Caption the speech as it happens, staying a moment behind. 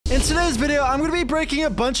In today's video, I'm going to be breaking a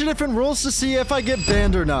bunch of different rules to see if I get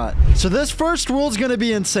banned or not. So this first rule is going to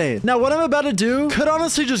be insane. Now, what I'm about to do could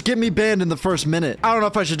honestly just get me banned in the first minute. I don't know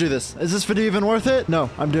if I should do this. Is this video even worth it? No,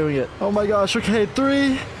 I'm doing it. Oh my gosh. Okay,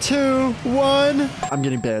 3, 2, 1. I'm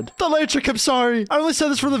getting banned. The late trick, I'm sorry. I only said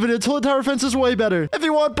this for the video. Toilet tower defense is way better. If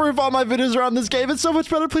you want proof, all my videos are on this game. It's so much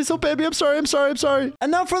better. Please don't ban me. I'm sorry. I'm sorry. I'm sorry.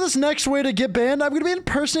 And now for this next way to get banned, I'm going to be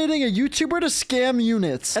impersonating a YouTuber to scam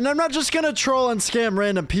units. And I'm not just going to troll and scam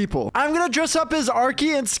random people. I'm going to dress up as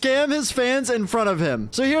Arky and scam his fans in front of him.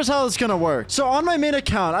 So here's how it's going to work. So on my main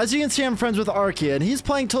account, as you can see, I'm friends with Arky and he's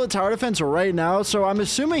playing Toilet Tower Defense right now. So I'm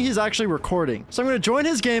assuming he's actually recording. So I'm going to join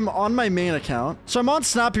his game on my main account. So I'm on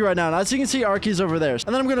Snappy right now. And as you can see, Arky's over there. And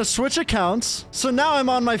then I'm going to switch accounts. So now I'm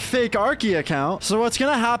on my fake Arky account. So what's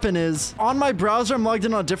going to happen is on my browser, I'm logged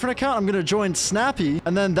in on a different account. I'm going to join Snappy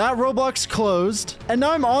and then that Roblox closed. And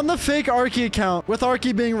now I'm on the fake Arky account with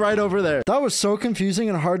Arky being right over there. That was so confusing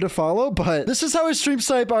and hard to follow, but this is how I stream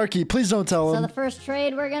snipe Arky. Please don't tell him. So the first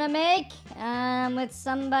trade we're gonna make with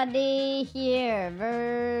somebody here.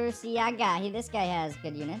 Versiaga. This guy has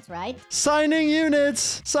good units, right? Signing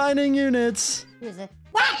units. Signing units. Who is it?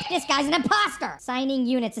 What? This guy's an imposter. Signing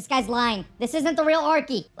units. This guy's lying. This isn't the real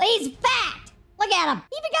Arky. He's fat. Look at him.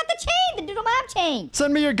 He even got the chain, the doodle map chain.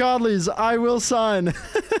 Send me your godlies. I will sign.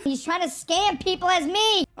 He's trying to scam people as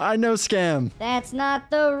me. I know scam. That's not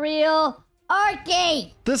the real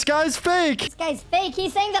Arky. This guy's fake. This guy's fake.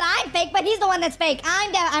 He's saying that I'm fake, but he's the one that's fake.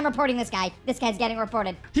 I'm reporting this guy. This guy's getting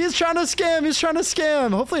reported. He's trying to scam. He's trying to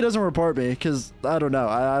scam. Hopefully he doesn't report me because I don't know.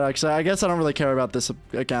 I guess I don't really care about this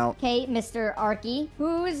account. Okay, Mr. Arky,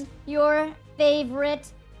 who's your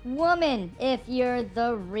favorite woman if you're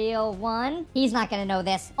the real one? He's not gonna know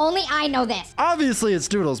this. Only I know this. Obviously, it's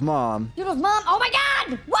Doodle's mom. Doodle's mom? Oh my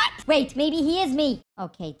god! What? Wait, maybe he is me.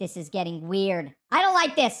 Okay, this is getting weird. I don't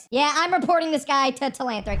like this. Yeah, I'm reporting this guy to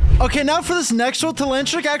Talantric. Okay, now for this next rule,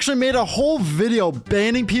 Talantric actually made a whole video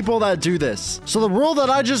banning people that do this. So the rule that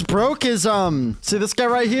I just broke is, see this guy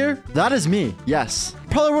right here? That is me. Yes.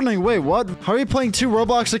 Probably wondering, wait, what? How are you playing 2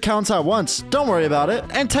 Roblox accounts at once? Don't worry about it.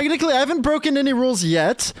 And technically, I haven't broken any rules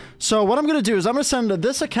yet. So what I'm going to do is I'm going to send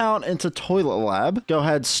this account into Toilet Lab. Go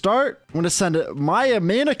ahead, start. I'm going to send my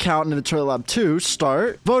main account into Toilet Lab 2.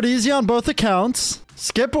 Start. Vote easy on both accounts.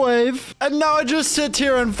 Skip wave. And now I just sit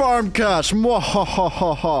here and farm cash.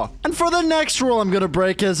 Mwahahaha. And for the next rule I'm gonna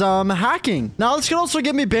break is hacking. Now this can also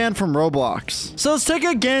get me banned from Roblox. So let's take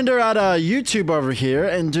a gander at YouTube over here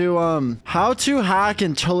and do how to hack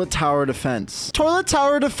in Toilet Tower Defense. Toilet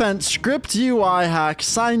Tower Defense, script UI hack,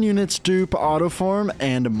 sign units, dupe, autoform,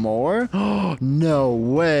 and more. No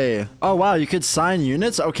way. Oh wow, you could sign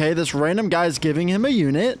units? Okay, this random guy's giving him a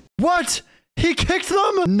unit. What? He kicked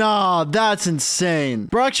them? Nah, that's insane.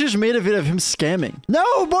 Bro actually just made a video of him scamming.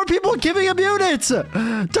 No, more people giving him units.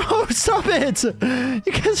 Don't stop it.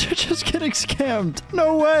 You guys are just getting scammed.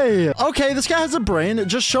 No way. Okay, this guy has a brain.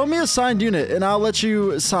 Just show me a signed unit and I'll let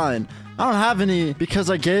you sign. I don't have any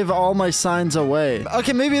because I gave all my signs away.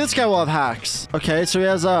 Okay, maybe this guy will have hacks. Okay, so he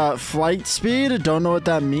has flight speed. Don't know what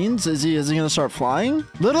that means. Is he gonna start flying?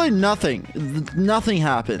 Literally nothing. Nothing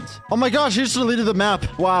happened. Oh my gosh, he just deleted the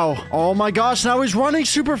map. Wow. Oh my gosh, now he's running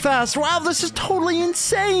super fast. Wow, this is totally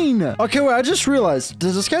insane. Okay, wait, I just realized.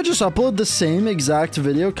 Does this guy just upload the same exact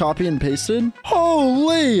video, copy and pasted?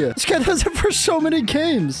 Holy! This guy does it for so many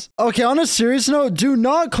games. Okay, on a serious note, do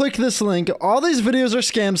not click this link. All these videos are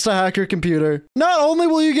scams to hack your computer. Not only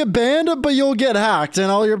will you get banned, but you'll get hacked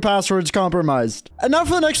and all your passwords compromised. And now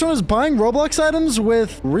for the next one is buying Roblox items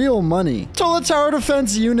with real money. Toilet Tower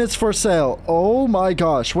Defense units for sale. Oh my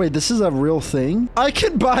gosh. Wait, this is a real thing? I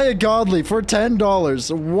could buy a godly for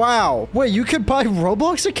 $10. Wow. Wait, you could buy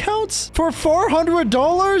Roblox accounts for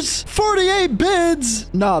 $400? 48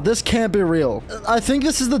 bids? Nah, this can't be real. I think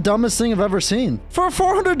this is the dumbest thing I've ever seen. For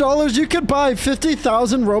 $400, you could buy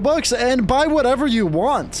 50,000 Robux and buy whatever you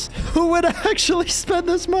want. Who would actually spend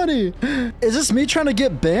this money? Is this me trying to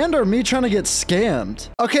get banned or me trying to get scammed?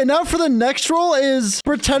 Okay, now for the next role is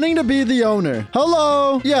pretending to be the owner.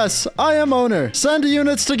 Hello. Yes, I am owner. Send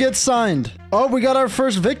units to get signed. Oh, we got our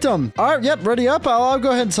first victim. All right, yep, ready up. I'll go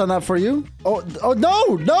ahead and sign that for you. Oh,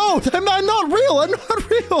 no, I'm not real. I'm not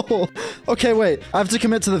real. Okay, wait. I have to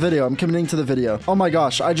commit to the video. I'm committing to the video. Oh my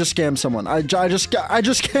gosh, I just scammed someone. I just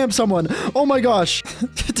scammed someone. Oh my gosh.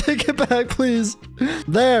 Take it back, please.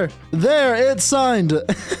 There, it's signed.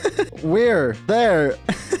 Where? There.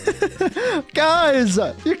 Guys,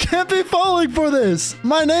 you can't be falling for this.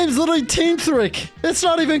 My name's literally Teenthrick. It's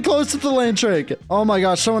not even close to the land trick. Oh my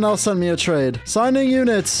gosh, someone else sent me a trade. Signing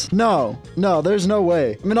units. No, there's no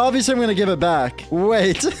way. I mean, obviously I'm gonna give it back.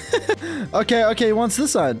 Wait. Okay, okay, he wants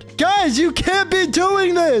this side. Guys, you can't be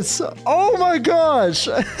doing this. Oh my gosh.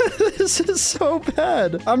 This is so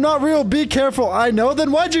bad. I'm not real. Be careful. I know.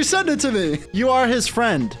 Then why'd you send it to me? You are his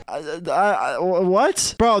friend.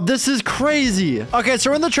 What? Bro, this is crazy. Okay, so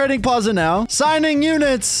we're in the trading plaza now. Signing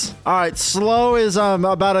units. All right, Slow is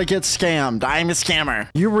about to get scammed. I'm a scammer.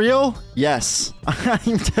 You real? Yes.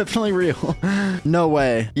 I'm definitely real. No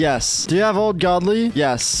way. Yes. Do you have old godly?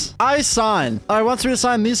 Yes. I sign. All right, wants me to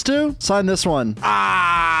sign these two? Sign this one.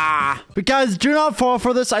 Ah! But guys, do not fall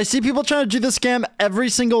for this. I see people trying to do this scam every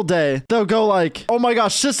single day. They'll go like, oh my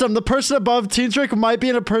gosh, system, the person above Teen Trick might be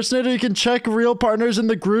an impersonator. You can check real partners in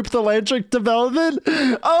the group, the Land Trick development.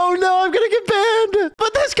 Oh no, I'm gonna get banned.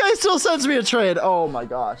 But this guy still sends me a trade. Oh my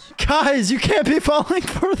gosh. Guys, you can't be falling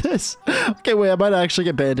for this. Okay, wait, I might actually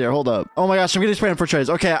get banned here. Hold up. Oh my gosh, I'm getting spammed for trades.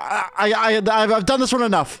 Okay, I've done this one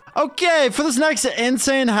enough. Okay, for this next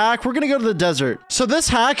insane hack, we're gonna go to the desert. So this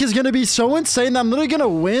hack is gonna be so insane that I'm literally gonna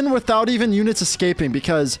win without even units escaping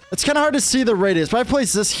because it's kind of hard to see the radius. But I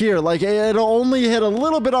place this here, like it'll only hit a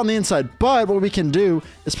little bit on the inside. But what we can do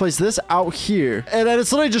is place this out here, and then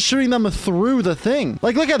it's literally just shooting them through the thing.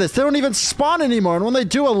 Like, look at this. They don't even spawn anymore, and when they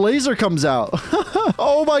do, a laser comes out.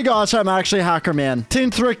 Oh my gosh, I'm actually a hacker, man. Teen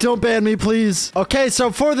Trick, don't ban me, please. Okay,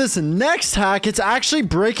 so for this next hack, it's actually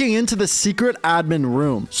breaking into the secret admin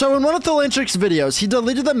room. So in one of the Land Trick's videos, he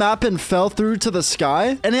deleted the map and fell through to the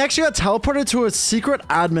sky, and he actually got teleported to a secret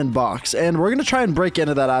admin box, and we're gonna try and break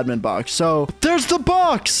into that admin box. So there's the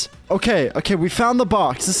box. Okay, we found the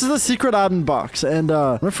box. This is the secret admin box. And,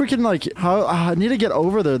 what if we can, like, I need to get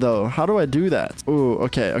over there, though. How do I do that? Ooh,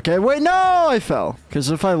 okay. Wait, no, I fell. Because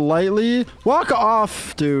if I lightly walk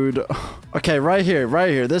off, dude. Okay, right here.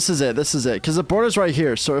 This is it. Because the border's right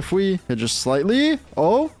here. So if we could just slightly,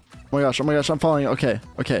 oh my gosh, I'm falling. Okay,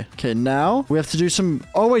 now we have to do some,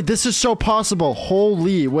 oh wait, this is so possible.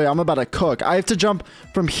 Holy, wait, I'm about to cook. I have to jump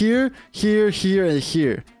from here, here, and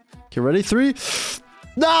here. Okay, ready? 3.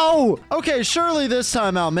 No! Okay, surely this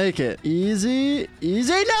time I'll make it. Easy.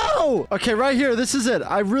 No! Okay, right here. This is it.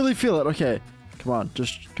 I really feel it. Okay. Come on.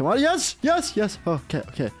 Just come on. Yes.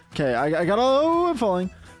 Okay. I got, oh, I'm falling.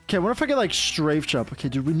 Okay, what if I get like strafe jump? Okay,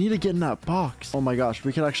 dude, we need to get in that box. Oh my gosh,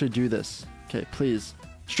 we can actually do this. Okay, please.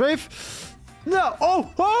 Strafe. No.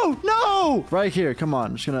 Oh, no! Right here. Come on.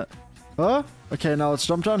 I'm just gonna, okay, now let's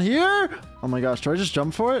jump down here. Oh my gosh, do I just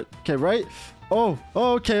jump for it? Okay, right? Oh,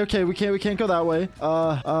 okay. We can't go that way.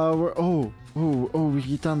 We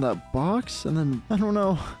get down that box and then I don't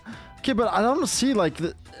know. Okay, but I don't see like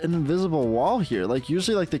an invisible wall here. Like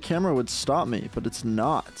usually like the camera would stop me, but it's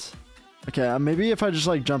not. Okay, maybe if I just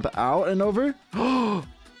like jump out and over.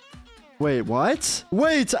 Wait, what?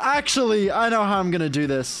 Wait, actually, I know how I'm gonna do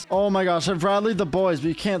this. Oh my gosh, I've rallied the boys, but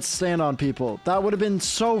you can't stand on people. That would have been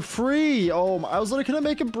so free. Oh, I was literally gonna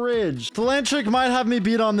make a bridge. The Land Trick might have me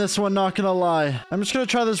beat on this one, not gonna lie. I'm just gonna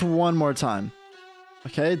try this one more time.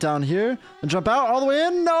 Okay, down here. And jump out all the way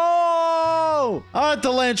in. No! All right, the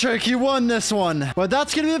Land Trick, you won this one. But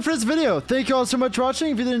that's gonna be it for this video. Thank you all so much for watching.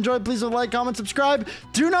 If you did enjoy, please like, comment, subscribe.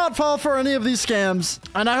 Do not fall for any of these scams.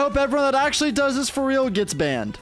 And I hope everyone that actually does this for real gets banned.